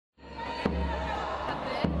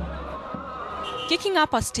kicking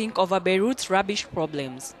up a stink over Beirut's rubbish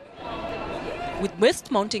problems. With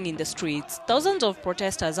waste mounting in the streets, thousands of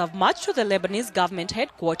protesters have marched to the Lebanese government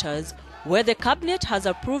headquarters, where the cabinet has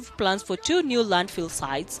approved plans for 2 new landfill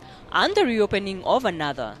sites and the reopening of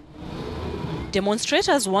another.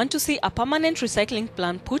 Demonstrators want to see a permanent recycling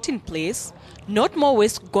plan put in place, not more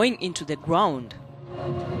waste going into the ground.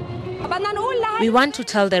 We want to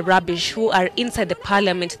tell the rubbish who are inside the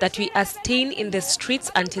parliament that we are staying in the streets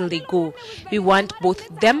until they go. We want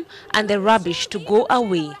both them and the rubbish to go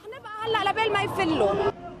away.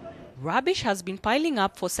 Rubbish has been piling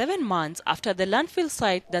up for 7 months after the landfill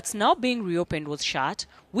site that's now being reopened was shut,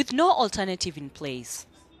 with no alternative in place.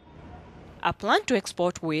 A plan to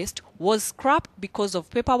export waste was scrapped because of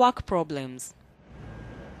paperwork problems.